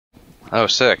Oh,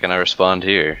 sick, and I respawned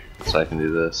here, so I can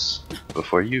do this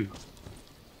before you.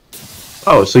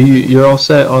 Oh, so you're all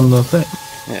set on the thing?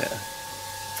 Yeah.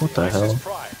 What the hell?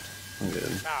 I'm good.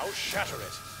 Now shatter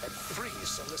it and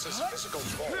freeze Alyssa's physical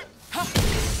form.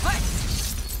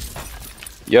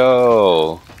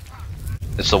 Yo!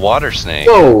 It's a water snake.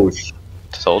 Whoa!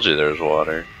 Told you there was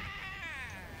water.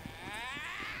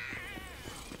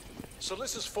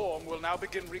 Alyssa's form will now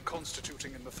begin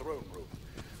reconstituting in the throne room.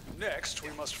 Next, we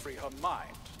must free her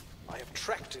mind. I have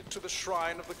tracked it to the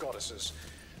shrine of the goddesses.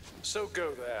 So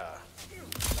go there.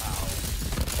 Now.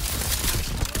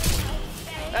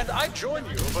 And I join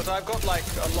you, but I've got like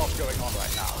a lot going on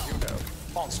right now, you know.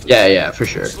 Monsters. Yeah, for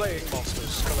sure. Slaying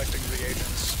monsters, collecting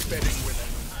reagents, bedding women,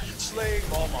 slaying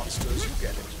more monsters, you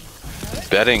get it.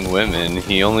 Bedding women,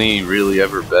 he only really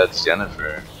ever beds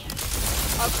Jennifer.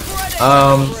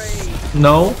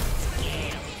 No.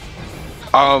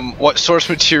 What source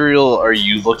material are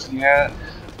you looking at?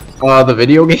 The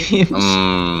video games?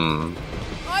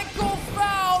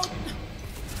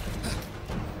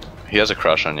 He has a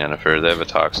crush on Jennifer. They have a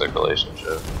toxic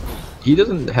relationship. He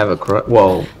doesn't have a crush.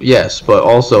 Well, yes, but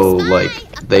also, like,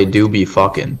 they do be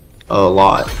fucking a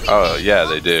lot. Oh, yeah,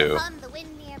 they do.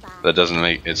 That doesn't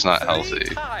make... it's not healthy.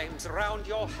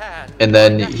 And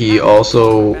then he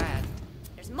also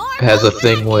has a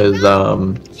thing with,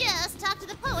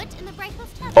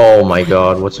 oh my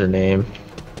god, what's her name?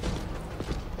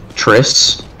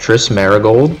 Triss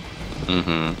Marigold.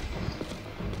 Mm-hmm.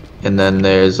 And then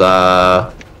there's,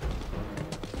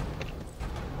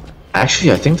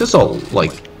 actually, I think there's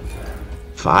like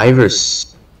 5 or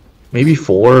maybe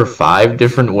 4 or 5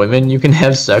 different women you can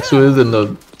have sex with in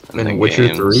Witcher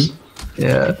games. 3.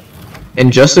 Yeah,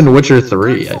 and just in Witcher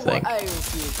 3, I think.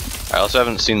 I also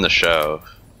haven't seen the show.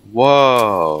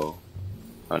 Whoa.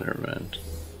 Oh, never mind.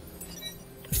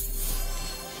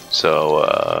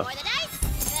 So,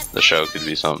 the show could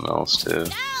be something else too.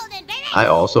 I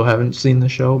also haven't seen the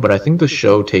show, but I think the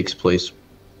show takes place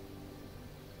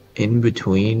in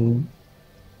between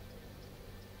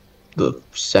the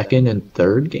 2nd and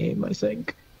 3rd game, I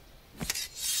think.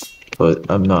 But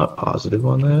I'm not positive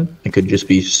on that. I could just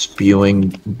be spewing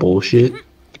bullshit.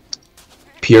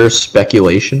 Pure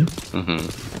speculation. Mm-hmm.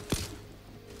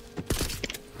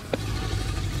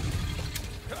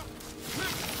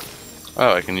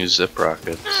 Oh, I can use zip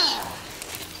rockets.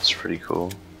 That's pretty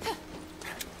cool.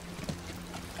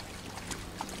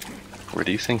 Where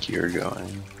do you think you're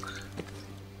going?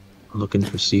 Looking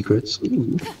for secrets.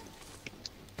 Ooh.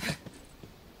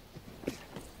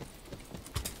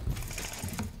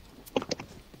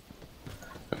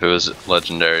 If it was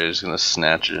legendary, I was gonna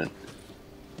snatch it.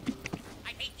 I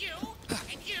hate you, and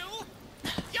you,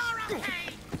 you're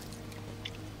okay.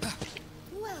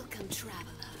 Welcome,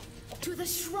 traveler, to the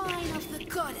shrine of the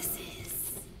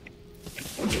goddesses.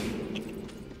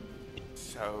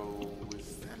 So,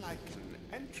 is there like an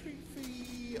entry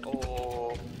fee,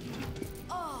 or...?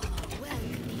 Oh,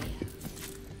 welcome here.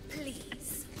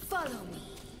 Please, follow me.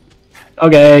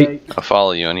 Okay. I'll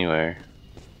follow you anywhere.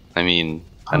 I mean,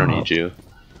 I don't need you.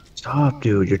 Stop,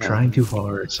 dude. You're trying too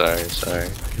hard. Sorry.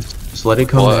 Just let it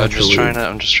come Well, naturally.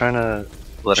 I'm just trying to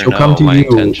let her She'll know come to my you.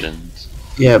 intentions.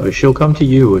 Yeah, but she'll come to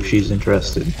you if she's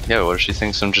interested. Yeah, what if she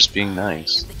thinks I'm just being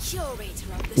nice? The curator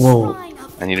of the Whoa. shrine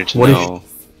of I needed to What if- know.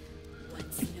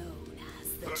 what's known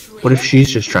as the What if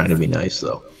she's just trying to be nice,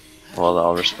 though? Well,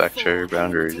 I'll respect her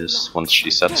boundaries once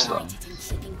she sets them.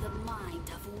 keeping the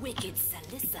mind of wicked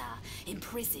Salissa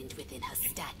imprisoned within her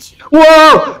statue.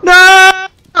 Whoa!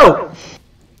 No!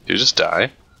 Did you just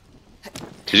die?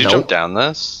 Did you Nope. jump down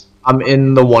this? I'm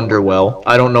in the Wonder Well.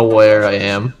 I don't know where I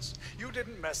am. You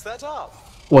didn't mess that up.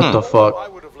 What the I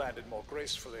fuck? would have landed more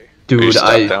gracefully. Are you Dude,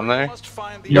 stuck down there? Must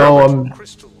find the No, original I'm-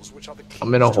 crystals, which are the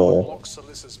I'm in a keys to hole. unlock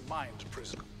Salissa's mind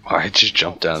prison. Why'd you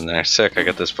jump down there? Sick, I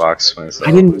got this box for myself.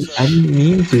 I didn't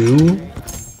mean to.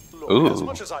 Look, Ooh. as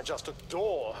much as I just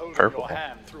adore holding Purple. your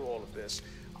hand through all of this,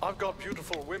 I've got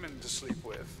beautiful women to sleep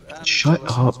with. And Shut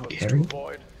jealous up, husbands Gary. to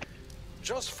avoid.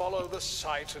 Just follow the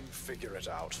sight and figure it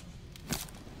out.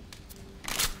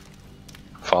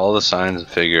 Follow the signs and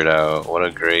figure it out. What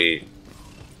a great...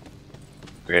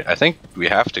 I think we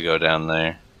have to go down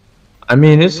there. I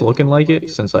mean, it's looking like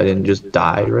it since I didn't just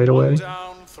die right away. 1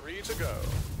 down, 3 to go.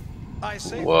 I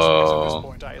say this Whoa. because at this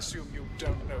point I assume you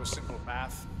don't know simple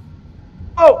math.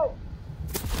 Oh!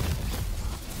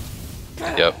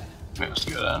 Yep. We have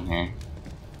to go down here.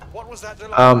 What was that?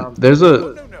 There's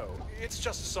Oh, a... no, it's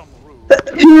just some rule.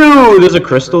 Ew! There's a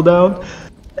crystal down.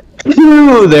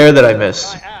 Ew! There that I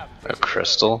missed. I am. A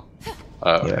crystal?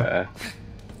 Oh, okay. Yeah.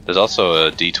 There's also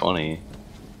a D20.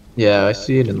 Yeah, I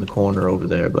see it in the corner over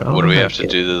there, but I don't What do know we how have to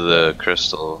get do to the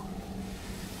crystal?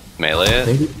 Melee it?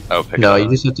 Maybe? Oh, pick No, it you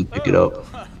up. just have to pick it up.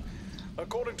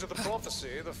 According to the prophecy,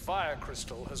 the fire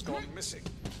crystal has gone missing.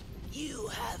 You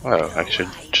have Oh, I no should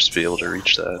just be able to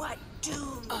reach that. What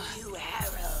doom you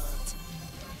herald?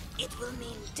 It will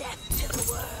mean death to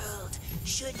the world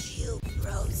should you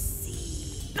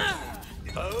proceed.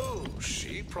 Oh,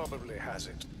 she probably has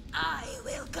it. I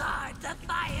will guard the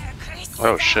fire crystal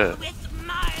Oh, shit. with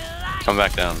my life. Come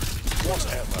back down.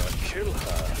 Whatever, kill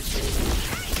her.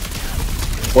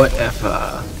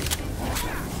 Whatever.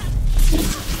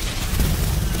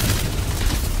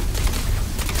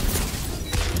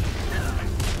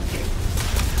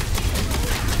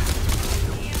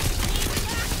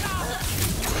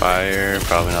 Fire,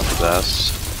 probably not the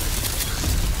best.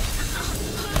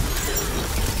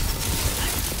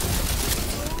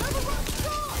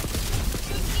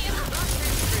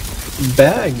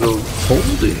 Bag of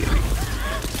holding.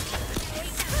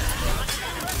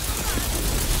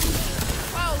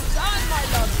 Well done, my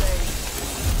lovely.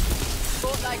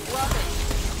 Fought like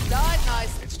rubbish. Died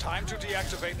nice. It's time to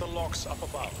deactivate the locks up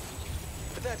above.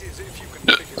 That is, if you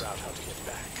can figure out how to get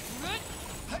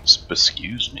back.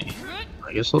 Excuse me.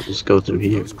 I guess I'll just go through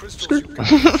here. Those crystals you can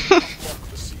unlock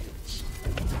the seals.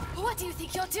 What do you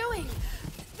think you're doing?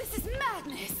 This is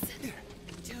madness.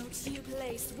 Don't you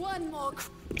place one more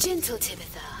gentle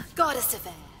Tibitha, goddess of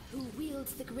air, who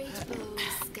wields the great bow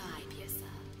Sky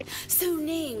Piercer. So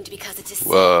named because it is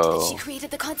said that she created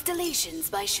the constellations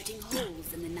by shooting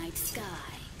holes in the night sky.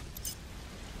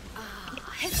 Ah,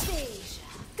 Hephaestia,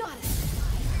 goddess of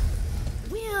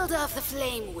fire, wielder of the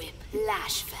flame whip,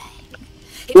 Lash Fang.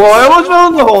 Well, I almost fell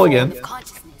in the hole again.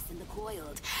 Consciousness in the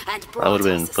coiled and That brought would've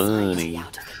been our society funny.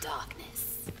 out of the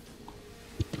darkness.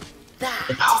 That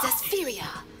is Aspheria,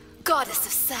 goddess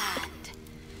of sand.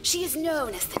 She is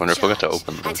known as the Wonder if we'll get to Judge,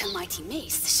 open and this. her mighty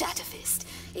mace, Shatterfist,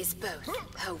 is both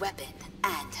her weapon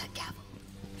and her gavel.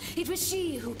 It was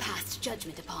she who passed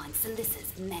judgment upon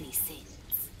Salissa's many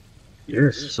sins.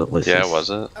 Yes, so let's Yeah,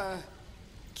 was it?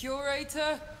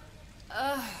 Curator?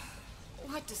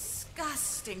 What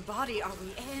disgusting body are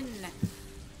we in?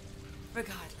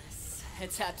 Regardless,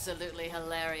 it's absolutely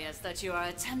hilarious that you are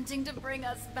attempting to bring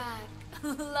us back.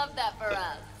 Love that for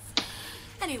us.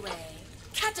 Anyway,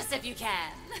 catch us if you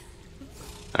can.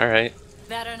 Alright.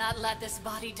 Better not let this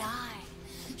body die.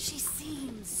 She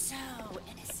seems so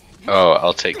innocent. Oh,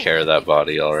 I'll take care of that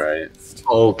body, alright.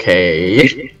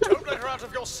 Okay. Don't let her out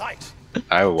of your sight.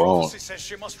 I won't. Prophecy says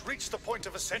she must reach the point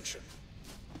of ascension.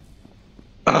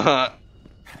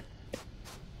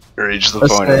 Reach the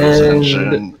point of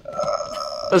ascension.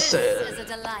 This is a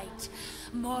delight.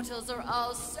 Mortals are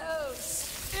all so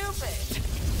stupid.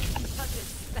 But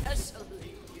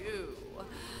especially you.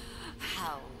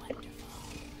 How wonderful.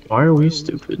 Why are we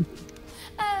stupid?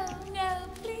 Oh no,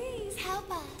 please help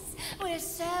us. We're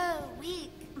so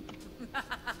weak.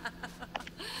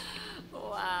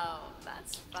 Wow,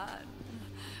 that's fun.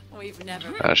 We've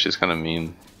never Oh, she's kind of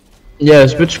mean. Yeah,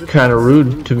 this bitch kind of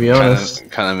rude, to be honest.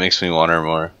 Kind of makes me want her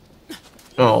more.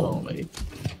 Oh my.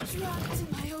 Trapped in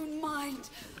my own mind.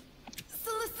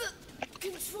 Celissa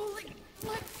controlling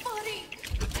my body.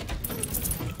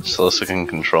 Celissa can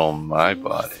control my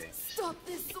body. Stop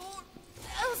this or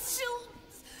else she'll...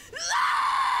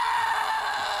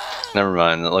 Never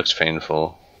mind, that looks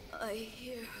painful. I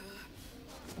hear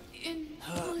her in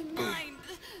my mind.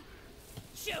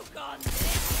 choke on this.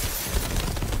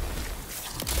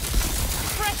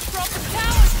 Fresh from the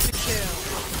towers to kill.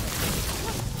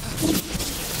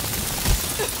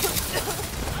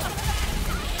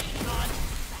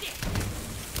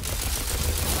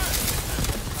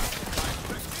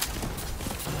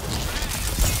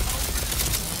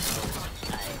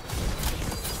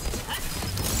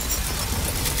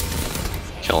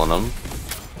 Killing him.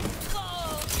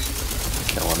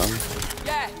 Killing him.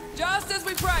 Yeah, just as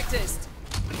we practiced.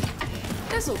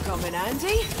 This'll come in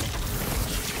handy.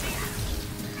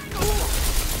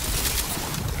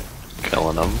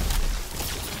 Killing him.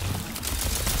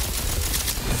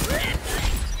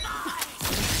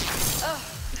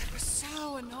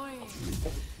 So annoying.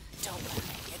 Don't worry,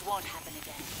 it won't happen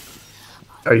again.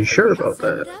 Are you sure about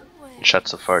that?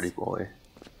 Shuts the farty boy.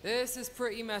 This is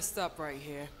pretty messed up right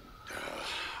here.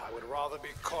 I would rather be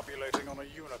copulating on a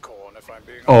unicorn if I'm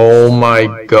being Oh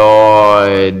my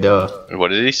god. What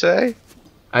did he say?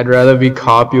 I'd rather be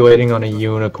copulating on a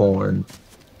unicorn.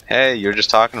 Hey, you were just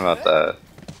talking about that.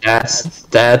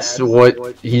 That's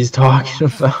what he's talking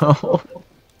about.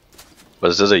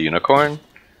 Was this a unicorn?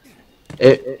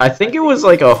 I think it was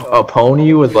like a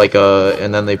pony with like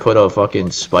and then they put a fucking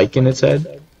spike in its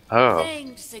head. Oh.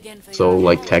 Thanks again for So your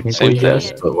like help. technically Same yes,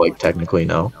 thing. but like technically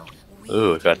no.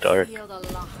 Ooh, it got dark. Feel the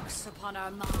locks upon our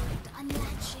mind,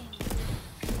 unlatching.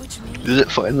 Which means Is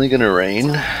it finally gonna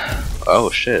rain?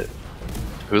 Oh shit.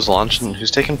 Who's launching?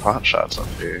 Who's taking pot shots up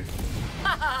here?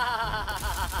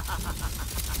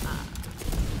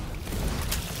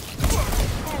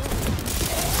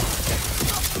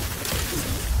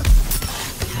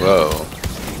 Whoa.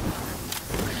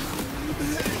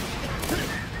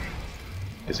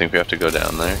 You think we have to go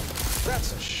down there?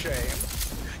 That's a shame.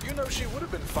 You know, she would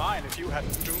have been fine if you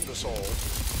hadn't doomed us all.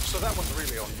 So that one's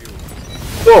really on you.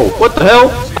 Whoa, what the hell?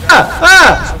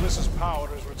 So this is power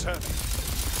is returning.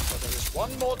 But there is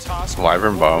one more task.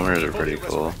 Wyvern bombers are pretty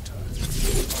cool.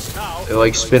 Now, They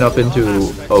like spin up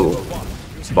into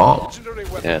bomb.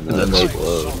 Yeah, and And then then they they-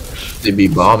 explode. They'd be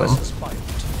bombing.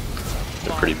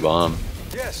 They're pretty bomb.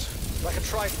 Yes, like a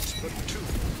trident, but two.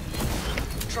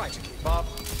 Try to keep up.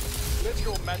 Let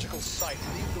your magical sight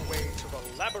lead the way to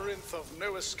the labyrinth of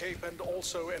no escape and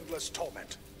also endless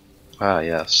torment. Ah,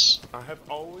 yes. I have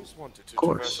always wanted to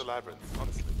course. traverse a labyrinth,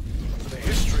 honestly. The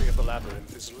history of the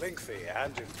labyrinth is lengthy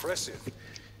and impressive.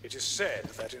 It is said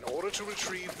that in order to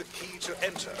retrieve the key to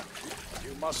enter,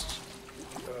 you must...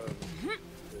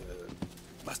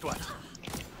 Must what?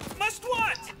 Must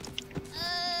what?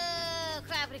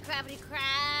 Crappity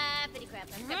crap.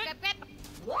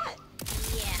 What?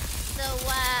 Yeah. So,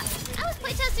 I was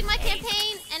playtesting my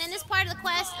campaign, and in this part of the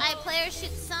quest, I had players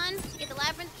shoot the sun to get the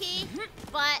labyrinth key,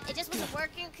 but it just wasn't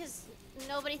working because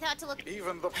nobody thought to look.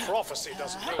 Even the prophecy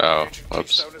doesn't know Oh, the ancient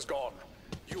whoops. keystone is gone.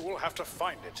 You will have to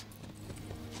find it.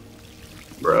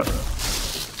 Bruh.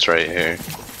 It's right here.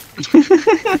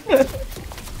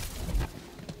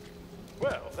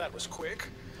 Well, that was quick.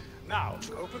 Now,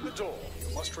 to open the door,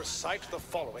 you must recite the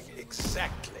following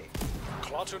exactly.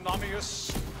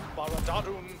 Clautonomius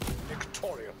Baradadum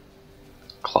Nictorium.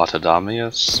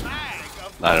 Clotodamius?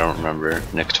 I don't remember.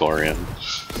 Nictorian.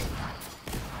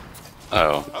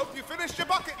 Oh. Hope you finished your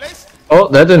bucket list. Oh,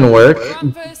 that didn't work.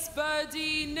 Rumpus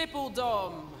birdie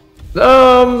nippledom.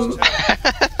 I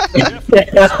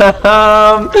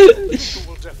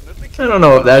I don't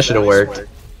know if that should have worked,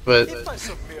 but If by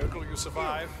some miracle you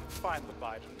survive, find the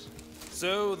bident.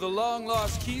 So the long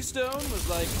lost keystone was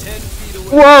like 10 feet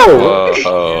away. whoa! All you had to do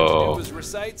Whoa. was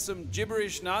recite some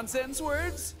gibberish nonsense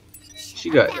words? She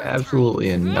got absolutely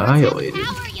annihilated.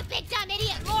 Power, you big dumb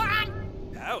idiot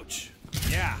moron! Ouch.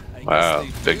 Yeah, I Wow.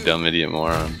 guess they Big do. dumb idiot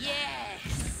moron.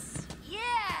 yes,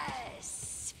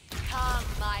 yes. Come,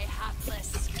 my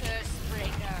hapless curse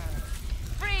bringer.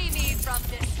 Free me from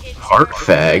this Heart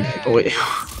fag. eternal Wait.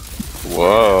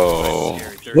 Whoa.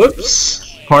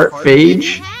 Whoops. Heart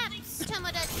phage. Perhaps,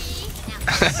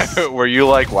 Tomodachi. Now, Were you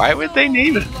like, why would they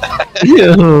name it that?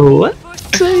 Ew, what?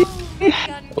 Say,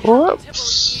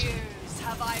 Whoops. years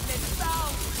have I been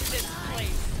bound to this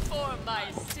place for my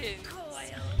sins.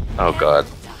 Oh god.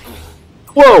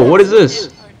 Whoa, what is this?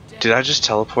 Did I just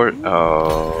teleport?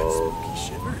 Oh.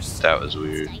 That was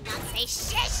weird. I not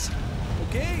say shish!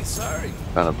 Okay, sorry.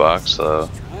 Found a box though.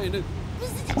 Trying to...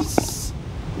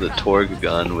 The Torg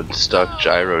gun with stuck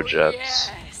gyro jets.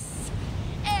 Yes.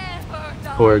 Ever the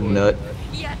Torg nut.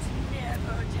 yet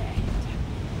never dead.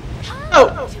 Come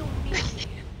Oh. to me.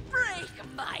 Break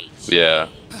my Yeah.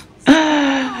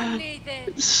 Only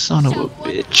then Son of a shall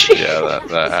one bitch. Yeah,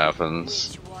 that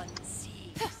happens. which one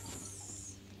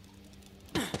seeks.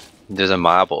 There's a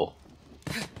marble.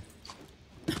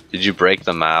 Did you break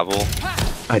the marble?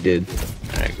 I did.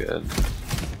 Very good.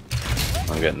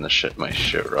 I'm getting my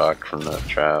shit rocked from that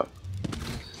trap.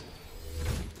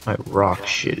 I rock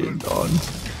shitted, dog.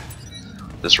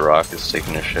 This rock is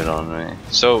taking a shit on me.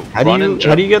 So How do run you and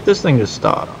how do you get this thing to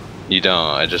stop? You don't.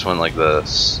 I just went like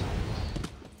this.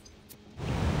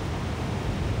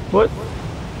 What?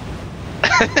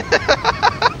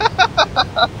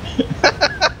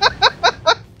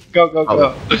 Go go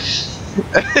go.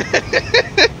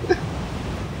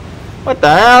 What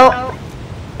the hell?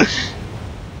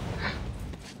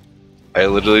 I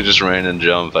literally just ran and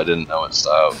jumped. I didn't know it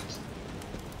stopped.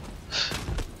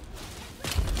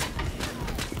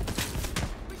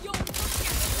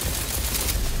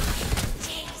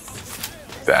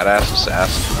 Badass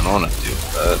assassin. I don't want to deal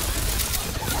with that.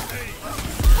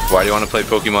 Why do you want to play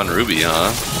Pokemon Ruby,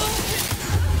 huh?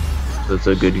 That's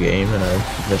a good game and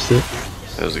I missed it.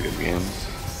 It was a good game.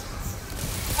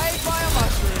 Hey, fire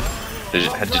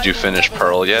mushroom. Did you finish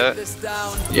Pearl yet? This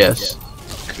down. Yes.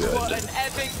 What Good. an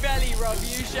epic belly rub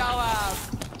you shall have.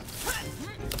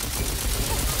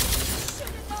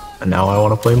 And now I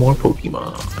want to play more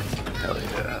Pokemon. Hell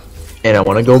yeah. And I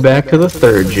want to go back to the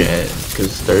 3rd gen,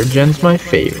 because 3rd gen's my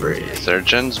favorite. 3rd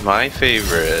gen's my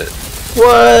favorite.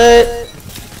 What?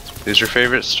 Who's your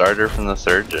favorite starter from the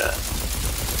 3rd gen?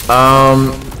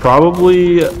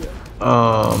 Probably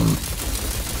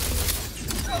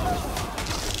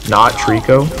Not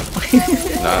Trico.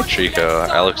 Not Trico.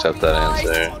 I'll accept that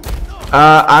answer.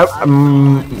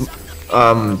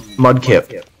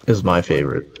 Mudkip is my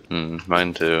favorite.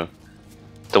 Mine too.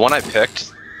 The one I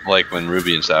picked, like when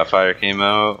Ruby and Sapphire came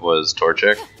out, was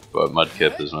Torchic, but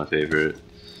Mudkip is my favorite.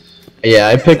 Yeah,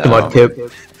 I picked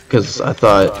Mudkip because I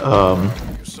thought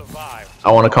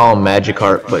I want to call him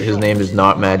Magikarp, but his name is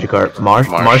not Magikarp.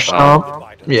 Marshtomp.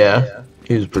 Yeah,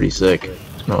 he was pretty sick.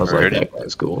 I was like, that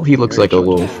guy's cool. He looks like a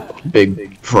little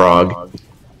big frog.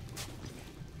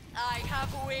 I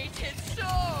have waited so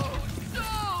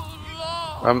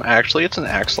long. Actually, it's an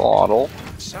axolotl.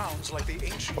 Sounds like the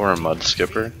ancient Or a mud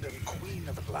skipper. queen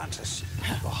of Atlantis.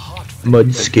 The heart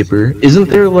Mud Skipper. Isn't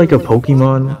there like a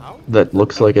Pokemon that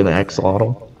looks like an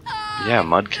axolotl? Yeah,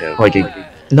 Mudkip. Like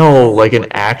like an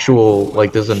actual,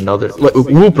 like there's another, like,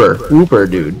 Wooper,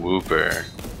 dude. Wooper.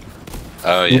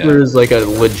 Oh yeah. Wooper is like a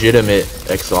legitimate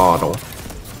axolotl.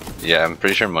 Yeah, I'm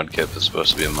pretty sure Mudkip is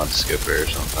supposed to be a mud skipper or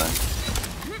something.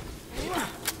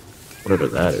 Whatever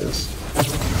that is.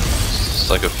 It's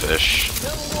like a fish.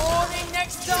 Warning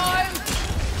next time.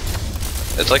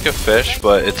 It's like a fish,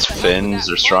 but its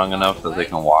fins are strong enough that they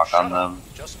can walk on them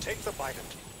just take the bite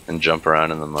and jump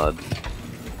around in the mud.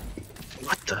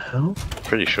 What the hell?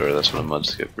 Pretty sure that's what a mud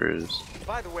skipper is.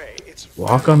 By the way, it's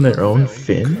Walk on their own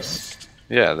fins?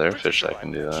 Yeah, there are fish that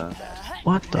can do that.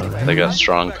 What the hell? They got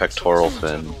strong pectoral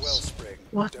fins.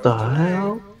 What the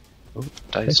hell?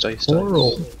 Dice.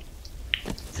 Pectoral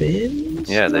fins?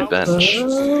 Yeah, they bench.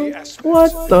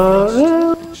 What the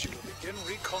hell?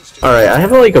 Alright, I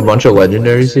have like a bunch of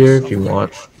legendaries here if you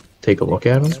want. Take a look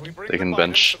at them. They can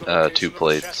bench 2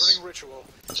 plates.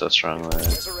 That's how strong they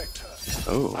are.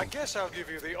 Oh. I guess I'll give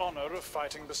you the honor of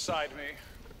fighting beside me,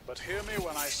 but hear me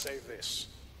when I say this.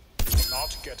 Do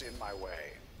not get in my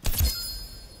way.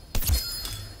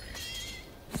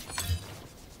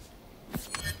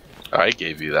 I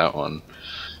gave you that one.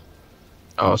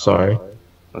 Oh, sorry.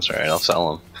 That's alright, I'll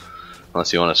sell them.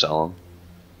 Unless you want to sell them.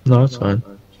 No, it's fine.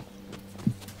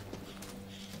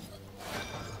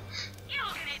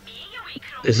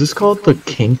 Is this called the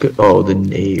kink? Oh, the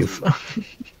knave.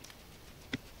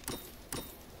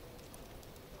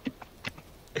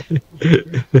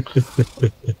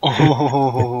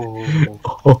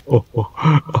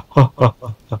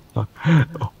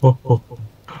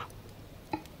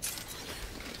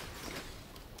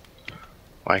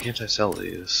 Why can't I sell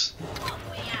these?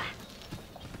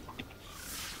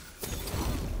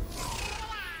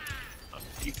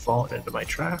 You fallen into my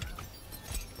trap.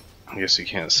 I guess you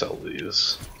can't sell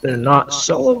these. They're not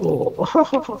sellable.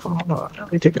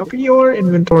 They take up your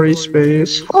inventory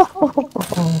space.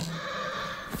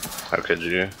 How could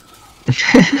you?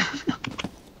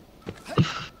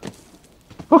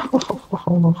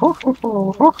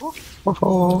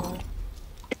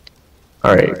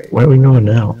 Alright, where are we going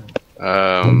now?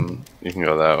 You can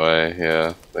go that way,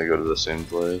 yeah. They go to the same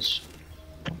place.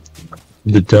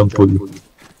 The temple.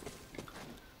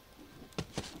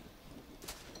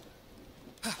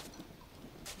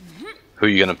 Who are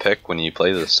you gonna pick when you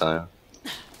play this time?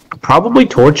 Probably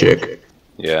Torchic.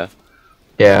 Yeah.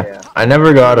 Yeah, I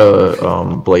never got a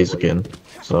Blaziken,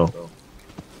 so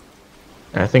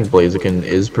I think Blaziken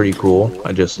is pretty cool.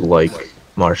 I just like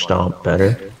Marshtomp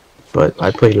better, but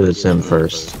I played with a Sim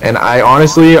first. And I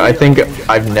honestly, I think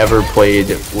I've never played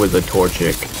with a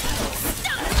Torchic.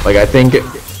 Like, I think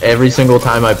every single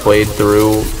time I played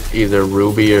through either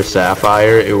Ruby or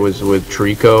Sapphire, it was with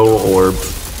Trico or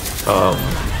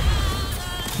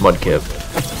Mudkip.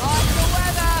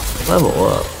 Level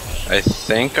up. I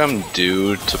think I'm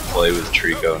due to play with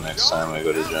Trico next time I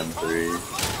go to Gen 3.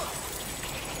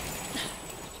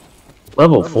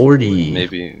 Level 40.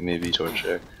 Maybe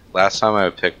Torchic. Last time I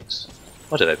picked...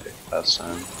 What did I pick last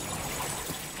time?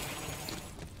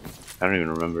 I don't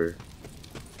even remember.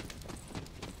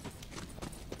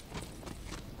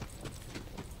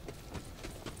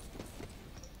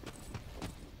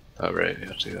 Oh right, we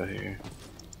have to go here.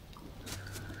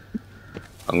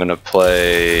 I'm gonna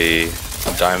play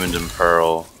Diamond and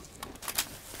Pearl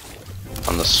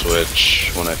on the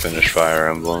Switch when I finish Fire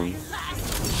Emblem.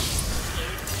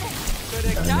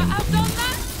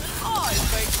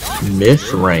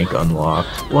 Myth rank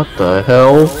unlocked. What the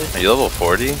hell? Are you level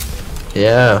 40?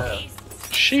 Yeah.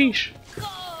 Sheesh.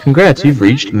 Congrats, you've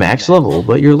reached max level,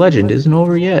 but your legend isn't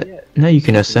over yet. Now you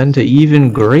can ascend to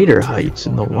even greater heights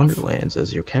in the Wonderlands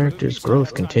as your character's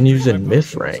growth continues in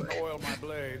myth rank.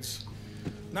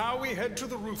 Now we head to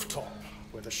the rooftop,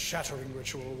 where the shattering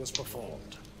ritual was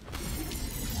performed.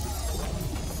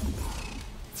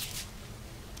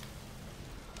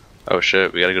 Oh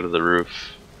shit, we gotta go to the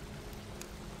roof.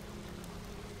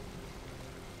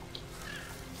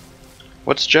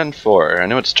 What's Gen 4? I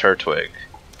know it's Turtwig.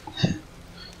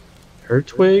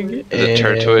 Turtwig? Is it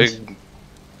Turtwig?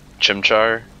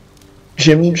 Chimchar?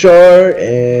 Chimchar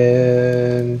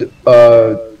and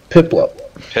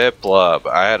Piplup. Piplup.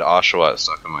 I had Oshawott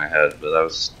stuck in my head, but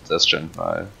that's Gen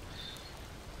 5.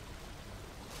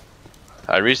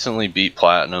 I recently beat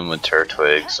Platinum with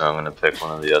Turtwig, so I'm gonna pick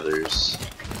one of the others.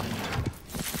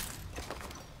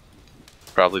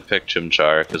 Probably pick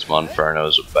Chimchar, because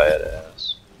Monferno's a badass.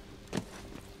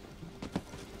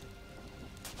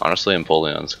 Honestly,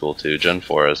 Empoleon's cool too. Gen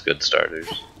 4 has good starters.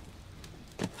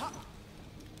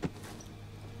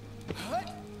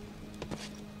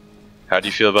 How do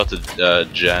you feel about the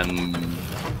Gen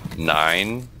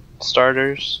 9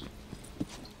 starters?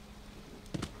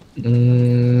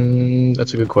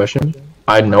 That's a good question.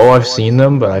 I know I've seen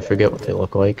them, but I forget what they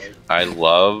look like. I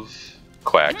love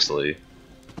Quaxley.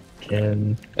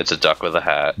 Gen It's a duck with a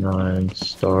hat. 9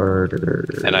 starter.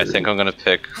 And I think I'm gonna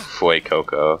pick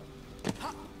Fuecoco.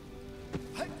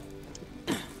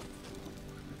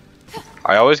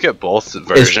 I always get both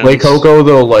versions. Is Fuecoco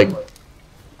the like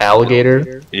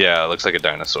alligator? Yeah, it looks like a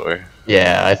dinosaur.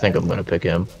 Yeah, I think I'm gonna pick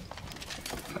him.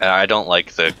 And I don't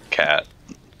like the cat.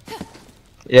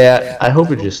 Yeah, I hope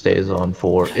it just stays on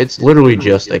 4. It's literally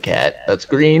just a cat that's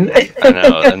green. I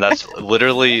know, and that's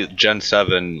literally Gen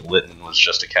 7 Litten was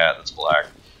just a cat that's black.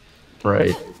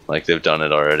 Right. Like, they've done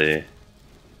it already.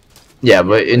 Yeah,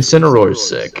 but Incineroar's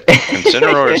sick.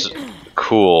 Incineroar's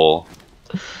cool.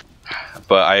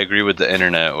 But I agree with the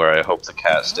internet where I hope the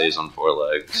cat stays on 4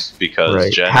 legs.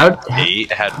 Because Gen 8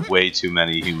 had way too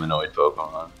many humanoid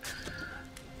Pokemon.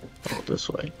 Oh, this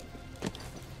way.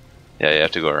 Yeah, you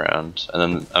have to go around. And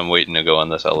then I'm waiting to go on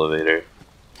this elevator.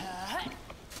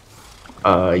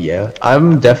 Yeah.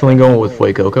 I'm definitely going with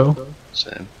Fuecoco.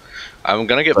 Same. I'm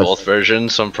gonna get both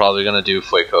versions, so I'm probably gonna do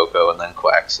Fuecoco and then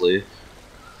Quaxley.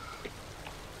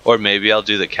 Or maybe I'll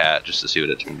do the cat just to see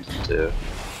what it turns into.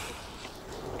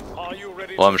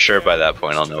 Well, I'm sure by that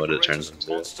point I'll know what it turns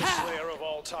into. Monster Slayer of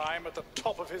all time at the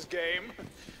top of his game.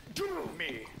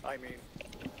 Me, I mean.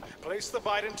 Place the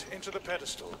Bident into the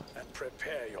pedestal and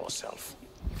prepare yourself.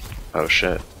 Oh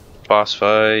shit. Boss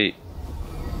fight.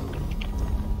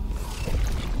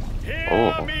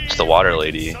 Oh, it's the water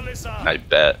lady. I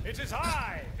bet. It is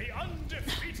I, the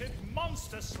undefeated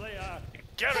Monster Slayer,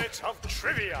 Garrett of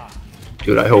Trivia.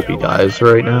 Dude, I hope he dies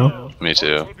right now. Me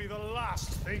too. Will be the last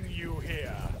thing you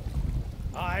hear.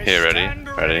 I Here, ready? stand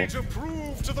Ready? to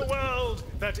prove to the world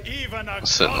that even a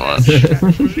Sit and goddess watch.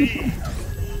 can bleed.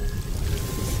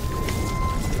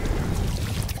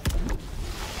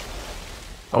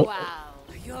 Oh. Wow,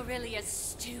 you're really as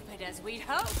stupid as we'd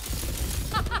hoped.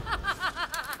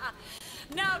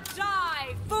 Now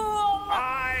die, fool!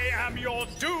 I am your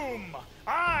doom.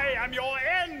 I am your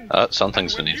end.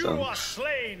 Something's When beneath you them. are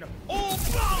slain. Oh,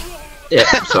 Yeah,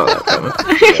 saw that coming.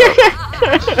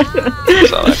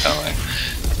 Saw that coming.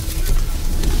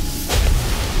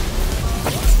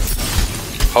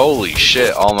 Holy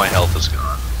shit, all my health is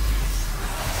gone.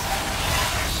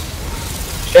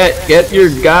 Get your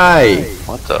guy.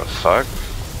 What the fuck?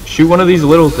 Shoot one of these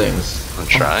little things. I'm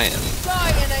trying.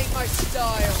 Dying ain't my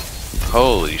style.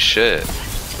 Holy shit.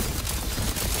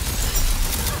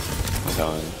 I'm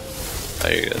going. Oh,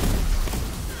 you're good.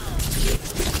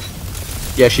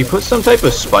 Yeah, she put some type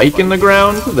of spike in the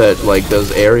ground that like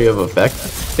does area of effect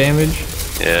damage.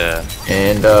 Yeah.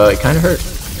 And it kind of hurt.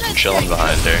 I'm chilling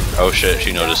behind her. Oh shit,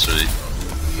 she noticed me.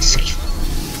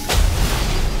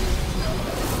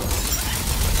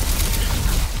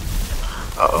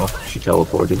 Uh-oh, she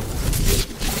teleported.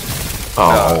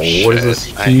 Oh, shit. what is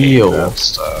this I hate heal? that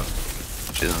stuff.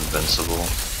 She's invincible.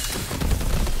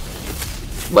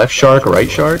 Left shark,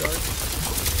 right shark?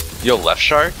 Yo, left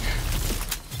shark?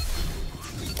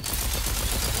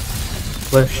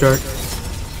 Left shark.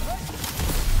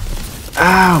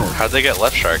 Ow! How'd they get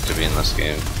left shark to be in this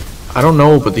game? I don't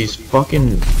know, but these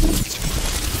fucking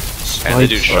And they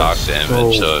do shock spikes are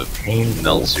damage, so so it painful.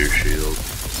 melts your shield.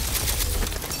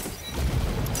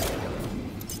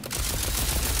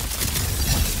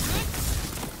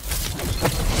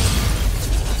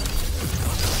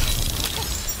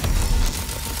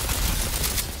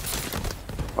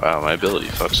 Wow, my ability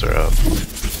fucks her up.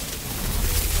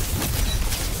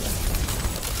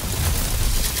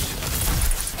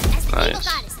 As the evil Nice.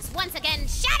 goddess is once again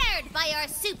shattered by our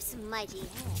soup's mighty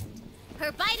hand.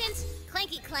 Her bident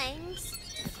clanky clangs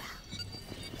to the ground.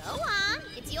 Go on,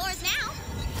 it's yours now.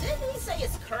 Didn't he say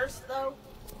it's cursed though?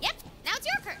 Yep, now it's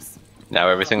your curse. Now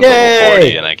everything's Yay! level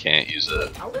 40 and I can't use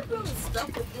it. Are we really stuck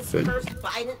with this Good. cursed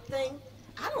bident thing?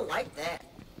 I don't like that.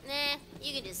 Nah,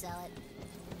 you can just sell it.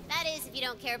 That That is, if you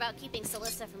don't care about keeping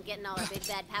Celissa from getting all her big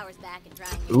bad powers back and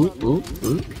trying your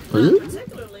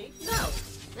Particularly, no.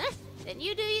 Then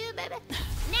you do you, baby.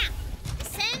 Now,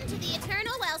 descend to the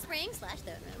Eternal Wellspring / throne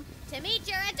room to meet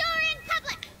your adoring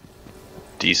public.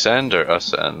 Descend or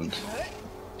ascend?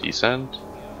 Descend?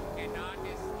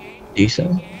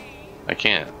 Descend? I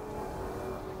can't.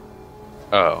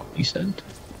 Oh. Descend?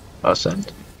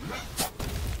 Ascend?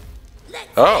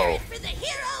 Oh. For the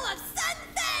hero of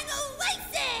Sunfang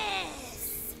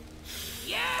Oasis!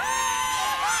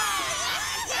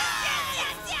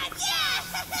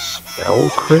 Spell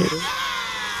crit?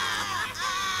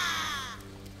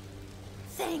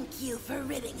 Thank you for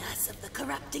ridding us of the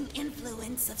corrupting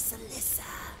influence of Celissa.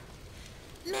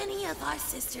 Many of our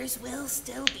sisters will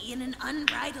still be in an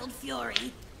unbridled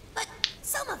fury, but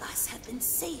some of us have been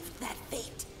saved that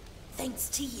fate. Thanks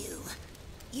to you.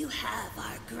 You have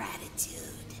our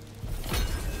gratitude.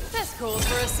 This calls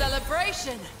for a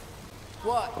celebration.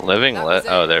 What? Living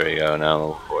oh, there we go. Now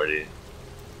level 40.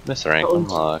 Miss rank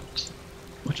unlocked.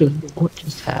 What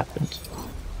just happened?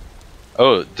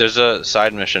 Oh, there's a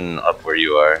side mission up where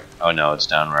you are. Oh no, it's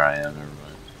down where I am. Never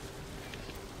mind.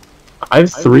 I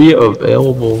have 3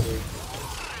 available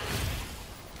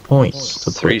points to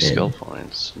put 3 in. skill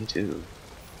points. Me too.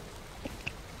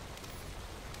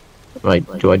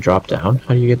 Do I drop down?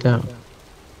 How do you get down?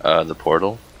 The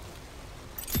portal.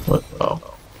 What? Oh.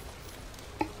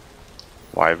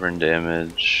 Wyvern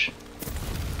damage.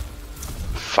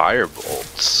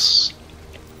 Firebolts.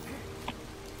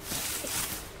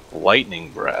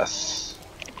 Lightning breath.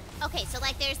 Okay, so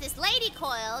like there's this lady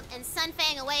coiled in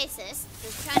Sunfang Oasis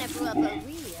who's trying to brew up a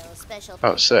real special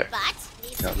Oh, sick. but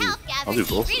needs Yeah, some help I'll gathering do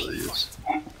both of ingredients.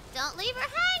 these. Don't leave her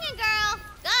hanging, girl.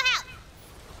 Go help.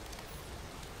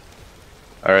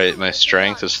 Alright, my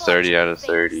strength is 30 out of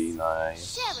 30.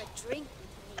 Nice. Share a drink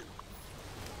with me.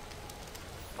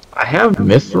 I have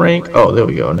myth rank. Oh, there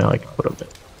we go. Now I can put them in.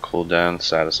 Cooldown,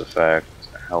 status effect,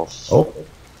 health, Oh.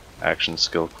 action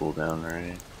skill cooldown,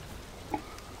 right?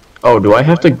 Oh, do I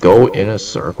have to go in a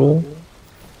circle?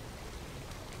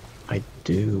 I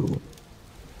do.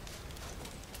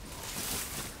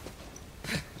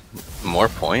 More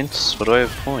points? What do I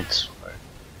have points for?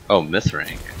 Oh, myth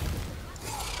rank.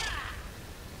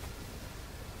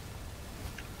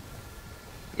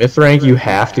 Myth rank, you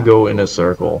have to go in a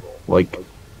circle. Like,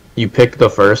 you pick the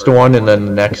first one, and then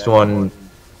the next one,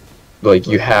 like,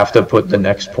 you have to put the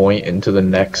next point into the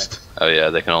next. Oh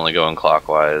yeah, they can only go in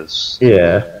clockwise.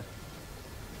 Yeah.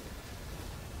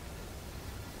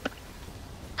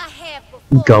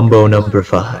 Gumbo number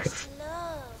 5.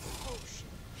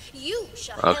 You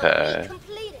shall Okay. help me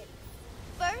complete it.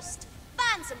 First,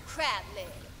 find some crab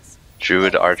legs.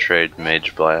 Druid, Archraid,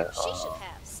 Mage Blast. She should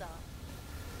have some.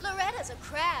 Loretta's a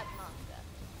crab monger,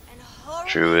 and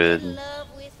horribly Druid. in love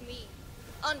with me.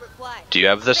 Unrequited. Do you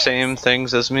have the same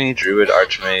things as me? Druid,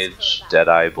 Archmage,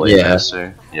 Deadeye, Blade Yeah.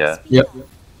 Master? Yeah. Yep.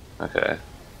 Okay.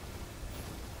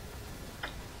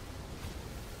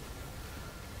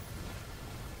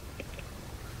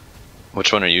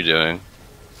 Which one are you doing?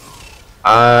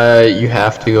 You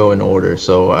have to go in order.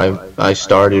 So I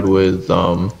started with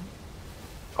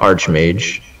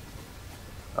Archmage.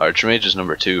 Archmage is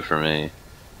number 2 for me.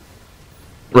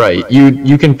 Right.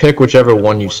 You can pick whichever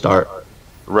one you start.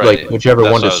 Right. Like whichever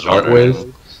That's one to what I was start wondering.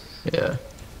 with. Yeah.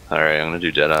 Alright, I'm gonna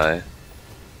do Deadeye.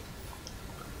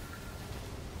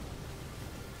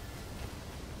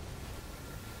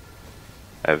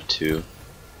 I have 2.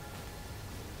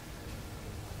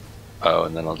 Oh,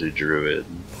 and then I'll do Druid.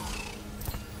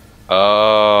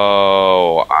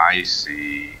 Oh, I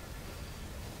see.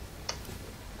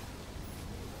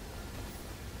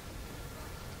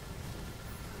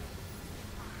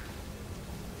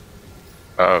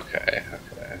 Okay,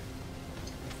 okay.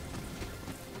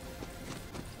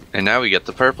 And now we get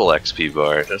the purple XP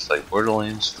bar, just like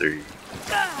Borderlands 3.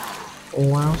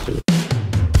 Wow.